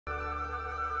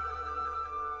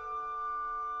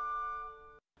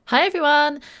Hi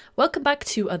everyone, welcome back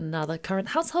to another current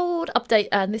household update,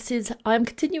 and I'm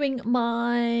continuing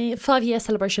my 5-year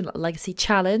celebration legacy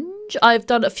challenge. I've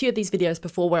done a few of these videos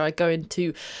before where I go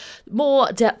into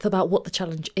more depth about what the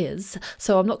challenge is,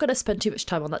 so I'm not going to spend too much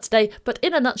time on that today, but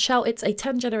in a nutshell, it's a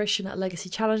 10 generation legacy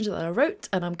challenge that I wrote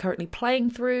and I'm currently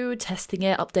playing through, testing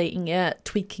it, updating it,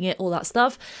 tweaking it, all that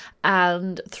stuff,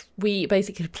 and we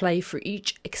basically play through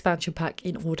each expansion pack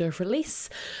in order of release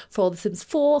for The Sims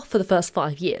 4 for the first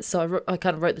 5 years. So I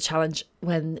kind of wrote the challenge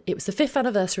when it was the 5th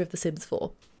anniversary of The Sims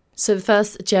 4. So the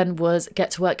first gen was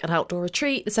Get to Work and Outdoor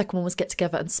Retreat, the second one was Get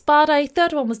Together and Spa Day,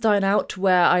 third one was Dine Out,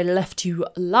 where I left you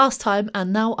last time,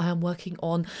 and now I am working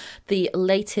on the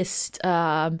latest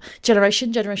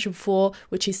generation 4,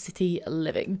 which is City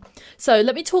Living. So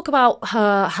let me talk about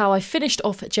how I finished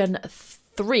off Gen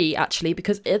 3 actually,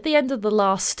 because at the end of the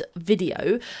last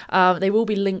video, they will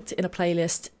be linked in a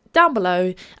playlist down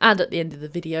below and at the end of the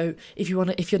video if you're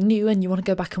new and you want to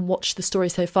go back and watch the story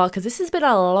so far, because this has been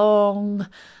a long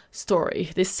story.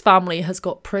 This family has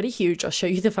got pretty huge. I'll show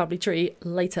you the family tree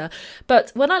later.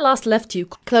 But when I last left you,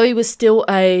 Chloe was still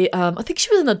I think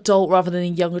she was an adult rather than a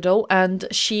young adult, and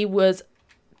she was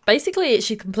basically,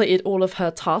 she completed all of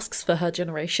her tasks for her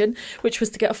generation, which was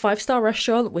to get a 5-star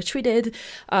restaurant, which we did,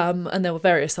 and there were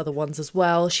various other ones as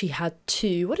well. She had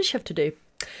to, what did she have to do?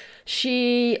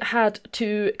 She had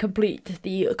to complete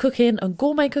the cooking and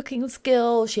gourmet cooking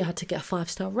skill. She had to get a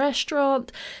 5-star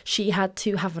restaurant. She had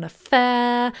to have an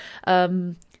affair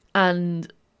and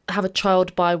have a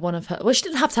child by one of her, well, she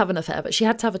didn't have to have an affair, but she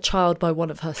had to have a child by one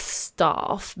of her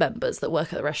staff members that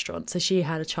work at the restaurant. So she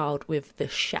had a child with the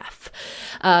chef.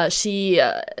 She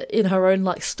in her own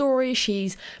story,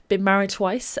 she's been married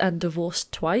twice and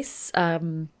divorced twice.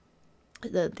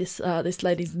 This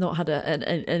lady's not had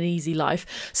an easy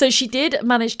life. So she did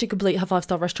manage to complete her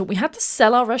 5-star restaurant. We had to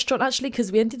sell our restaurant actually,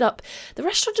 because we ended up, the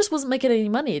restaurant just wasn't making any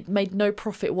money. It made no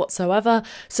profit whatsoever.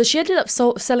 So she ended up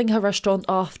selling her restaurant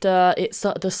after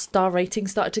the star rating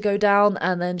started to go down,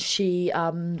 and then she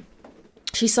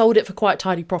sold it for quite a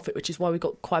tiny profit, which is why we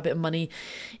got quite a bit of money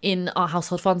in our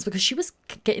household funds, because she was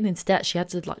getting into debt. She had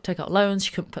to take out loans.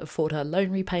 She couldn't afford her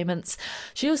loan repayments.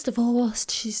 She was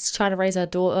divorced. She's trying to raise her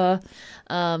daughter.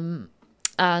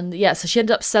 And yeah, so she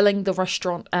ended up selling the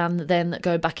restaurant and then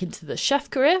going back into the chef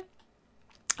career.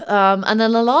 And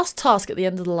then the last task at the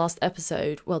end of the last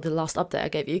episode, well, the last update I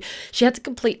gave you, she had to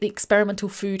complete the experimental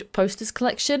food posters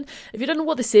collection. If you don't know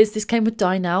what this is, this came with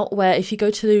Dine Out, where if you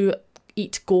go to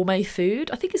eat gourmet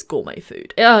food, I think it's gourmet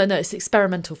food, no, it's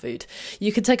experimental food,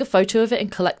 you can take a photo of it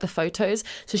and collect the photos.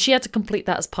 So she had to complete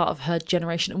that as part of her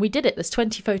generation, and we did it. There's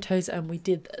 20 photos and we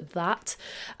did that.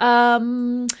 Yeah,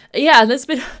 and there's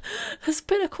been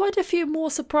quite a few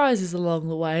more surprises along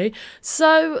the way.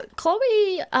 So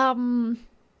Chloe,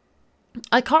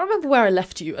 I can't remember where I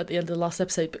left you at the end of the last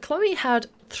episode, but Chloe had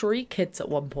 3 kids at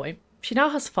one point. She now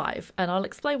has 5, and I'll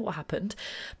explain what happened,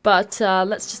 but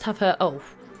let's just have her,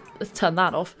 let's turn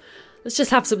that off. Let's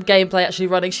just have some gameplay actually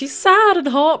running. She's sad and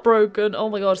heartbroken. Oh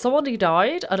my god, somebody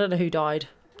died. I don't know who died.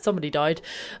 Somebody died.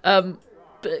 But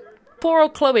poor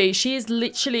old Chloe, she is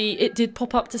literally, it did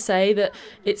pop up to say that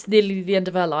it's nearly the end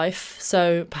of her life.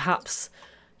 So perhaps,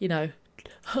 you know,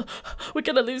 we're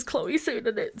going to lose Chloe soon,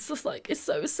 and it's just it's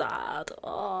so sad.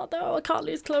 Oh no, I can't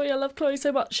lose Chloe. I love Chloe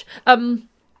so much.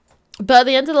 But at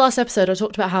the end of the last episode, I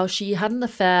talked about how she had an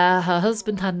affair. Her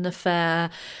husband had an affair.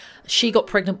 She got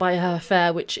pregnant by her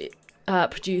affair, which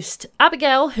produced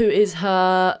Abigail, who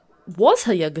was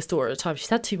her youngest daughter at the time. She's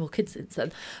had 2 more kids since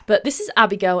then. But this is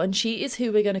Abigail, and she is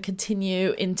who we're going to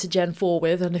continue into Gen 4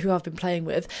 with, and who I've been playing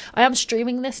with. I am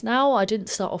streaming this now. I didn't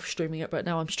start off streaming it, but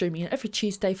now I'm streaming it every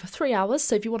Tuesday for 3 hours.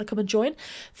 So if you want to come and join,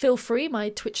 feel free. My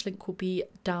Twitch link will be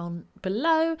down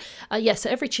below. So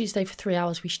every Tuesday for 3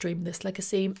 hours we stream this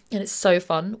legacy, and it's so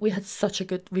fun. We've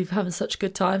having such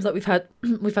good times. We've had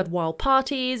wild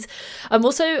parties. I've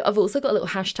also got a little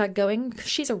hashtag going.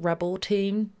 She's a rebel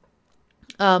team.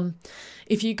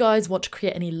 If you guys want to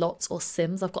create any lots or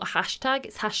sims, I've got a hashtag.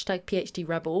 It's hashtag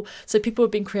PhDRebel. So people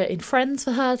have been creating friends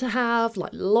for her to have,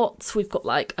 lots. We've got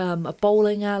a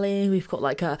bowling alley. We've got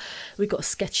a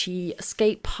sketchy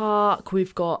skate park.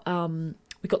 We've got an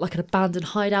abandoned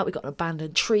hideout. We've got an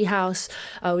abandoned treehouse.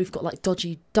 We've got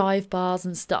dodgy dive bars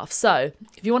and stuff. So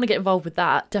if you want to get involved with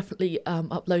that, definitely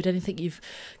upload anything you've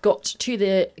got to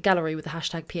the gallery with the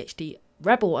hashtag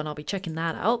PhDRebel, and I'll be checking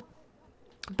that out.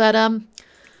 But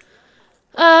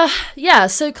yeah,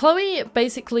 so Chloe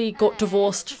basically got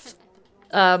divorced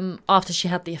after she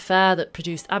had the affair that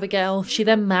produced Abigail. She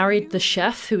then married the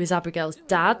chef, who is Abigail's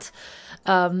dad,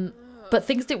 but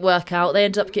things didn't work out. They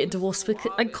ended up getting divorced,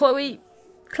 and Chloe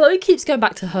Chloe keeps going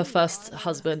back to her first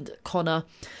husband, Connor.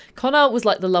 Connor was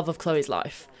like the love of Chloe's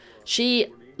life.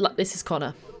 This is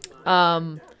Connor.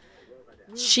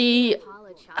 She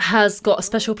has got a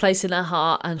special place in her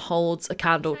heart and holds a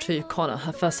candle to Connor,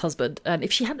 her first husband. And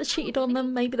if she hadn't cheated on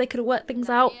them, maybe they could have worked things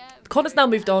out. Connor's now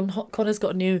moved on. Connor's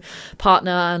got a new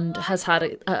partner and has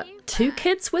had 2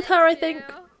 kids with her, I think.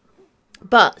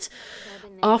 But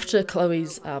after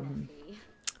Chloe's,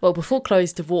 before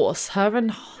Chloe's divorce, her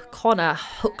and Connor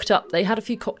hooked up. They had a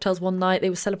few cocktails one night. They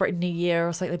were celebrating New Year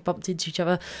or something. They bumped into each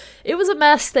other. It was a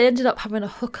mess. They ended up having a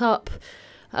hookup.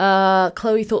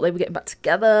 Chloe thought they were getting back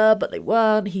together, but they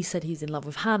weren't. He said he's in love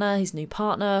with Hannah, his new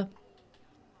partner.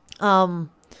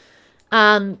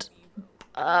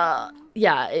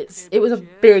 Yeah, it was a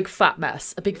big fat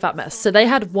mess. So they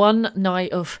had one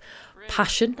night of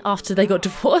passion after they got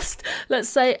divorced, let's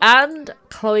say, and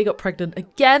Chloe got pregnant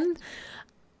again.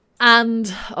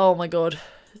 And oh my god,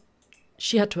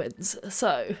 she had twins.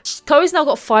 So Chloe's now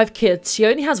got 5 kids. She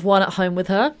only has 1 at home with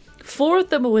her. 4 of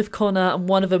them are with Connor, and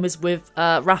 1 of them is with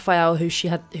Raphael,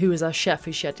 who was our chef,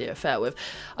 who she had the affair with.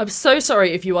 I'm so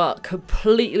sorry if you are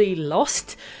completely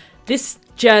lost. This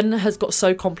Jen has got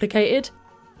so complicated.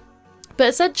 But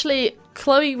essentially,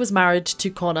 Chloe was married to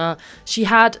Connor. She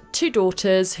had 2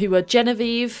 daughters who were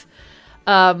Genevieve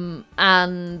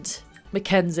and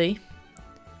Mackenzie.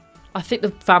 I think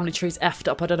the family tree's effed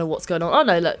up. I don't know what's going on. Oh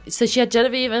no, look. So she had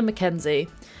Genevieve and Mackenzie.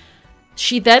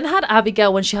 She then had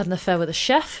Abigail when she had an affair with a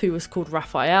chef who was called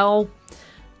Raphael.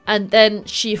 And then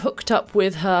she hooked up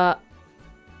with her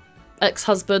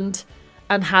ex-husband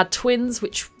and had twins,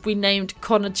 which we named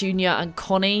Connor Jr. and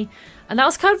Connie. And that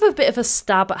was kind of a bit of a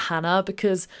stab at Hannah,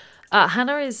 because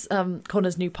Hannah is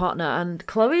Connor's new partner. And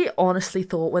Chloe honestly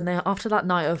thought after that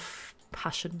night of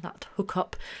passion, that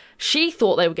hookup, she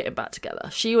thought they were getting back together.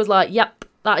 She was like, yep,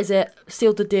 that is it.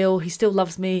 Sealed the deal. He still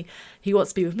loves me. He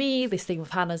wants to be with me. This thing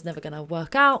with Hannah's never going to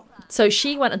work out. So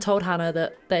she went and told Hannah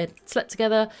that they had slept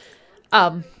together.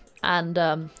 Hannah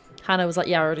was like,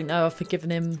 yeah, I already know. I've forgiven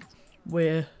him.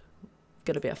 We're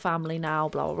going to be a family now,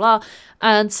 blah, blah, blah.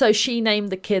 And so she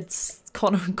named the kids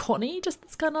Connor and Connie. Just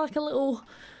it's kind of like a little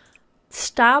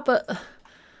stab at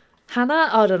Hannah.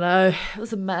 I don't know. It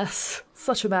was a mess.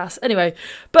 Such a mess. Anyway,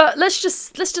 but let's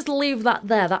just leave that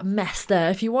there, that mess there.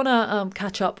 If you want to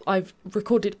catch up, I've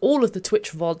recorded all of the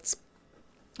Twitch VODs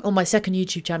on my second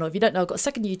YouTube channel. If you don't know, I've got a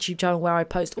second YouTube channel where I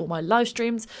post all my live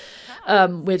streams.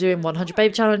 We're doing 100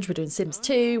 Baby Challenge, we're doing Sims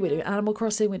 2, we're doing Animal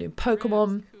Crossing, we're doing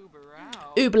Pokemon,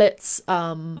 Ooblets.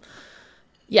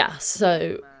 Yeah,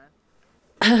 so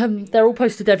they're all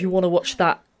posted there if you want to watch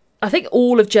that. I think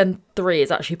all of Gen 3 is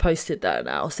actually posted there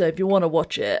now, so if you want to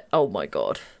watch it, oh my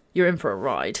god, you're in for a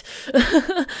ride.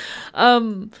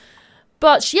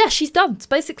 But yeah, she's done.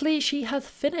 Basically, she has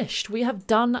finished. We have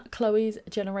done Chloe's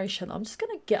generation. I'm just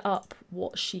going to get up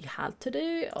what she had to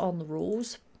do on the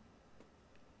rules.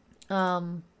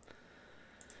 So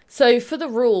for the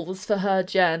rules for her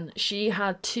gen, she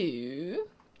had to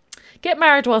get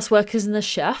married whilst working as a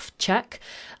chef. Check.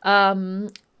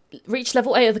 Reach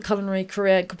level 8 of the culinary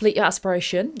career and complete your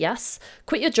aspiration. Yes.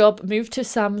 Quit your job. Move to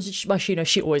San Myshuno.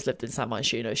 She always lived in San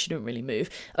Myshuno. She didn't really move.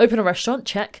 Open a restaurant.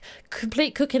 Check.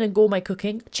 Complete cooking and gourmet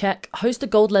cooking. Check. Host a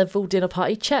gold level dinner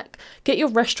party. Check. Get your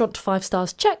restaurant to 5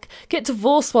 stars. Check. Get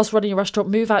divorced whilst running your restaurant.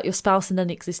 Move out your spouse and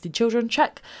any existing children.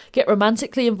 Check. Get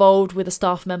romantically involved with a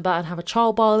staff member and have a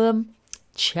child by them.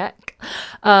 Check.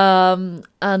 And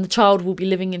the child will be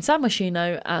living in San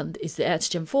Myshuno and is the heir to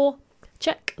Gen 4.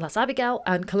 Check, that's Abigail,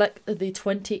 and collect the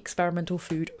 20 experimental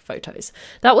food photos.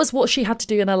 That was what she had to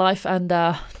do in her life, and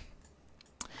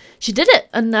she did it.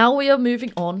 And now we are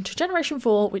moving on to Generation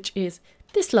 4, which is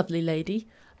this lovely lady,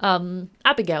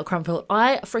 Abigail Cranfield.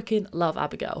 I freaking love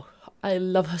Abigail. I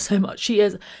love her so much. She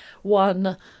is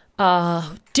one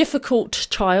difficult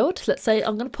child. Let's say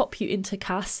I'm going to pop you into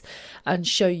Cass and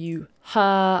show you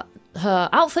her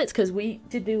outfits, because we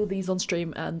did do all these on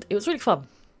stream, and it was really fun.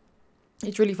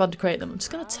 It's really fun to create them. I'm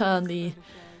just going to turn the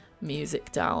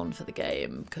music down for the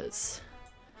game because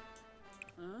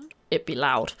it'd be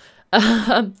loud.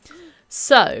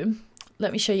 So,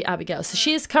 let me show you Abigail. So,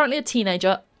 she is currently a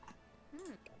teenager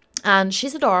and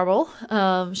she's adorable.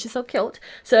 She's so cute.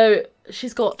 So,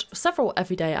 she's got several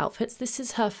everyday outfits. This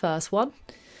is her first one.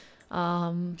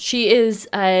 She is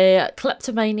a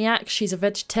kleptomaniac, she's a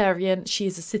vegetarian, she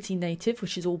is a city native,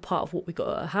 which is all part of what we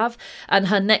got to have. And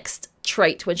her next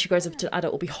trait when she grows up to an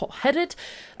adult will be hot-headed.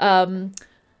 So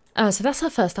that's her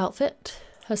first outfit.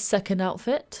 Her second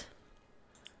outfit.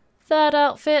 Third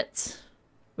outfit,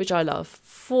 which I love.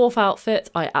 Fourth outfit,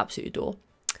 I absolutely adore.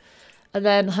 And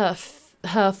then her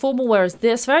her formal wear is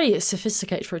this, very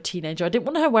sophisticated for a teenager. I didn't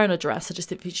want her wearing a dress. I just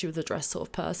didn't think she was a dress sort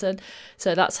of person.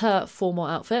 So that's her formal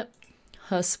outfit.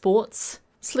 Her sports,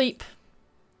 sleep,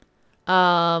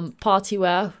 party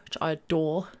wear, which I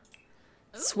adore,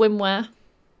 swimwear,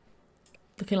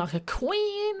 looking like a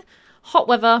queen, hot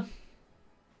weather,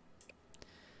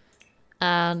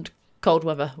 and cold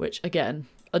weather, which again,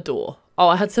 adore. Oh,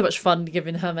 I had so much fun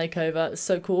giving her makeover. It's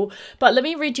so cool. But let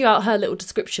me read you out her little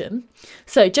description.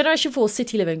 So, Generation 4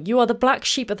 city living. You are the black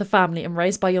sheep of the family and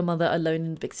raised by your mother alone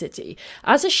in the big city.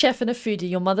 As a chef and a foodie,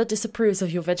 your mother disapproves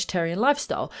of your vegetarian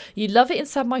lifestyle. You love it in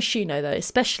San Myshuno, though,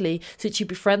 especially since you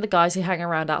befriend the guys who hang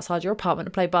around outside your apartment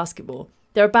and play basketball.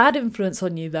 They're a bad influence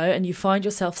on you, though, and you find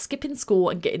yourself skipping school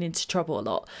and getting into trouble a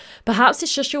lot. Perhaps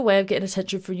it's just your way of getting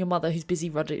attention from your mother who's busy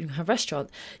running her restaurant.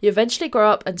 You eventually grow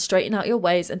up and straighten out your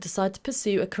ways and decide to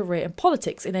pursue a career in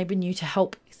politics, enabling you to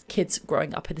help kids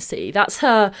growing up in the city. That's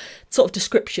her sort of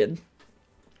description.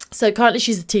 So currently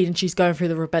she's a teen and she's going through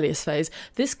the rebellious phase.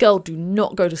 This girl do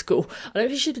not go to school. I don't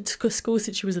think she's been to school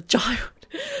since she was a child.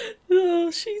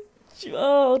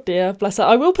 Oh dear, bless her.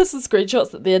 I will put some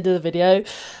screenshots at the end of the video.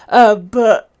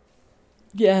 But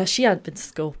yeah, she hadn't been to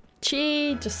school.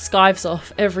 She just skives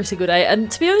off every single day. And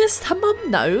to be honest, her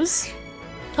mum knows.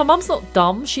 Her mum's not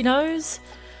dumb, she knows.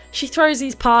 She throws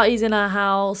these parties in her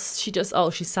house. She just,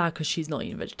 oh, she's sad because she's not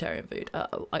eating vegetarian food.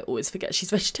 I always forget she's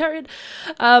vegetarian.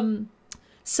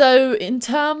 So in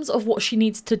terms of what she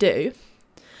needs to do,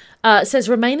 it says,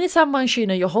 remain in San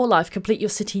Myshuno your whole life, complete your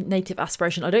city native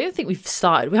aspiration. I don't even think we've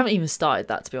started. We haven't even started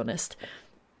that, to be honest.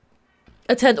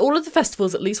 Attend all of the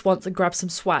festivals at least once and grab some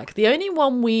swag. The only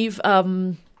one we've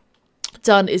done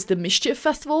is the Mischief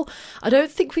Festival. I don't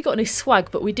think we got any swag,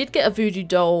 but we did get a voodoo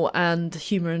doll and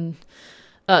humour and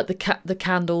the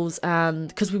candles, and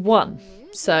because we won.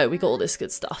 So we got all this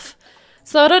good stuff.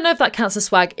 So I don't know if that counts as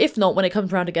swag. If not, when it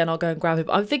comes around again, I'll go and grab it.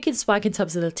 But I'm thinking swag in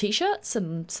terms of the t-shirts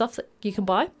and stuff that you can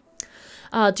buy.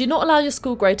 Do not allow your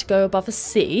school grade to go above a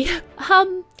C.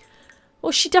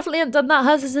 Well, she definitely hasn't done that.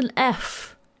 Hers is an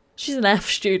F. She's an F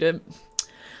student.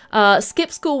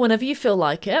 Skip school whenever you feel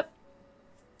like it.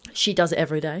 She does it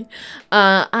every day.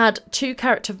 Have two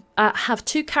character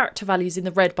values in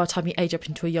the red by the time you age up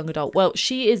into a young adult. Well,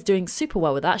 she is doing super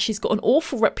well with that. She's got an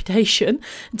awful reputation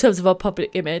in terms of her public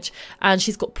image, and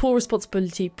she's got poor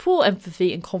responsibility, poor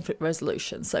empathy, and conflict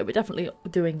resolution. So we're definitely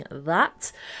doing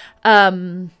that.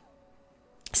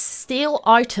 Steal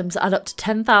items add up to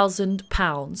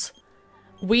 £10,000.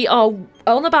 We are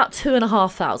on about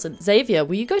 2,500. Xavier,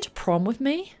 will you go to prom with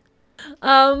me?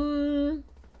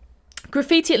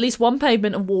 Graffiti at least one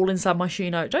pavement and wall in San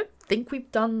Myshuno. I don't think we've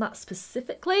done that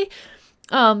specifically.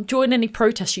 Join any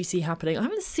protests you see happening. I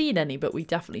haven't seen any, but we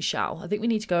definitely shall. I think we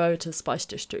need to go over to the Spice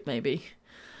District, maybe.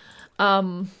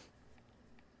 Move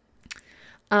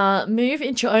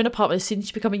into your own apartment as soon as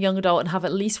you become a young adult and have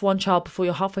at least one child before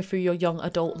you're halfway through your young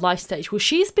adult life stage. Well,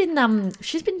 she's been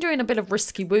doing a bit of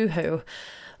risky woohoo.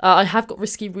 I have got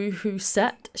risky woohoo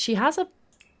set. She has a...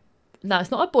 No,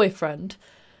 it's not a boyfriend.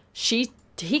 He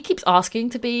keeps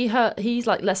asking to be her. He's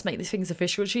like, let's make these things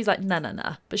official. She's like,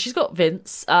 nah. But she's got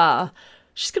Vince.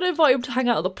 She's going to invite him to hang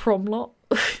out at the prom lot.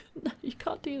 No, you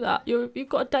can't do that. You've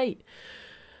got a date.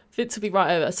 Vince will be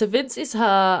right over. So Vince is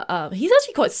her... he's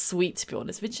actually quite sweet, to be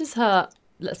honest. Vince is her,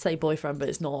 let's say, boyfriend, but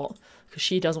it's not. Because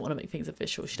she doesn't want to make things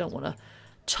official. She don't want to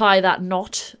tie that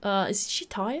knot. Is she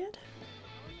tired?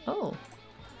 Oh.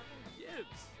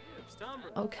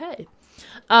 Okay.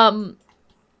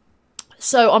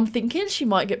 So I'm thinking she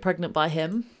might get pregnant by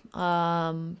him. But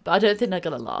I don't think they're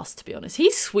going to last, to be honest.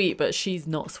 He's sweet, but she's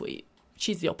not sweet.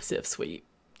 She's the opposite of sweet,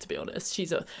 to be honest.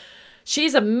 She's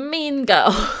a mean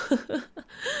girl.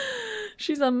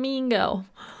 She's a mean girl.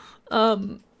 But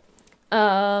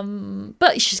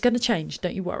she's going to change,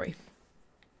 don't you worry.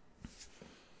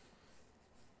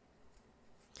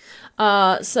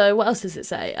 So what else does it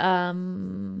say?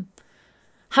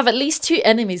 Have at least 2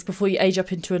 enemies before you age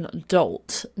up into an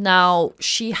adult. Now,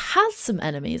 she has some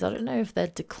enemies. I don't know if they're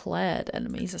declared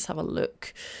enemies. Let's have a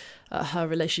look at her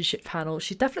relationship panel.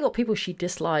 She's definitely got people she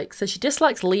dislikes. So she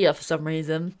dislikes Leah for some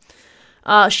reason.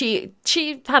 She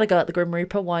had a go at the Grim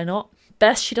Reaper. Why not?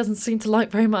 Bess, she doesn't seem to like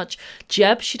very much.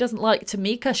 Jeb, she doesn't like.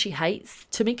 Tamika, she hates.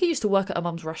 Tamika used to work at her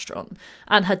mum's restaurant.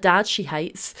 And her dad, she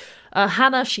hates.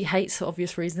 Hannah, she hates for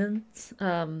obvious reasons.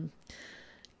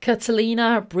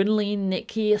 Catalina, Brinley,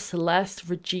 Nikki, Celeste,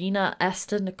 Regina,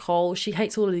 Esther, Nicole. She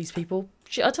hates all of these people.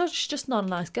 I told you, she's just not a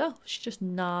nice girl. She's just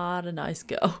not a nice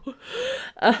girl.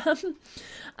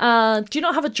 Do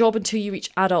not have a job until you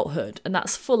reach adulthood. And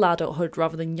that's full adulthood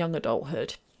rather than young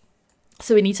adulthood.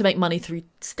 So we need to make money through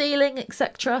stealing,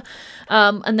 etc.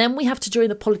 And then we have to join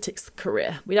the politics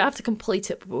career. We don't have to complete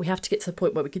it, but we have to get to the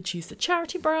point where we can choose the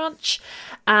charity branch.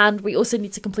 And we also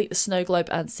need to complete the snow globe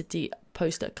and city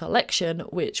poster collection,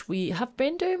 which we have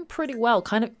been doing pretty well,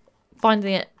 kind of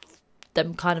finding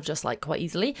them kind of just like quite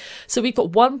easily. So we've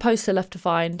got 1 poster left to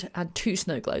find and 2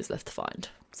 snow globes left to find.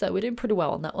 So we're doing pretty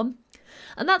well on that one.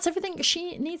 And that's everything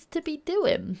she needs to be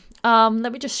doing.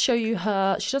 Let me just show you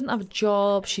her. She doesn't have a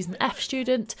job. She's an F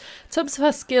student. In terms of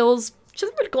her skills, she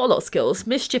hasn't really got a lot of skills.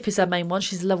 Mischief is her main one.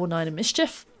 She's level 9 in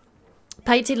Mischief.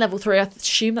 Painting level 3. I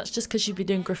assume that's just because she'd be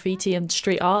doing graffiti and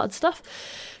street art and stuff.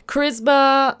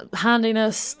 Charisma,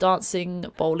 handiness, dancing,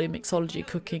 bowling, mixology,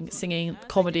 cooking, singing,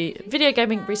 comedy, video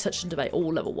gaming, research and debate,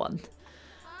 all level 1.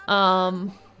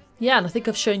 Yeah, and I think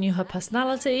I've shown you her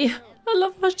personality. I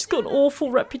love her. She's got an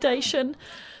awful reputation.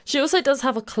 She also does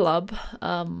have a club.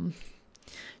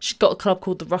 She's got a club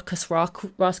called the Ruckus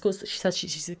Rascals that she says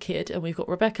she's a kid. And we've got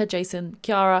Rebecca, Jason,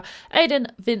 Kiara,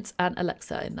 Aiden, Vince and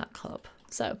Alexa in that club.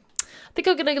 So I think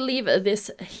I'm going to leave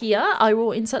this here. I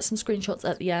will insert some screenshots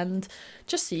at the end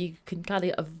just so you can kind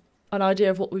of get an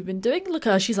idea of what we've been doing. Look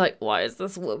at her. She's like, why is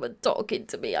this woman talking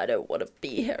to me? I don't want to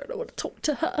be here. I don't want to talk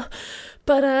to her.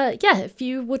 But yeah, if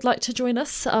you would like to join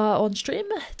us on stream,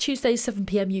 Tuesdays 7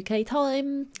 PM UK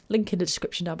time, link in the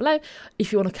description down below.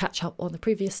 If you want to catch up on the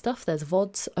previous stuff, there's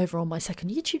VODs over on my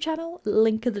second YouTube channel,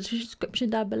 link in the description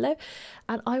down below.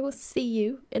 And I will see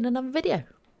you in another video.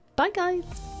 Bye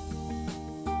guys.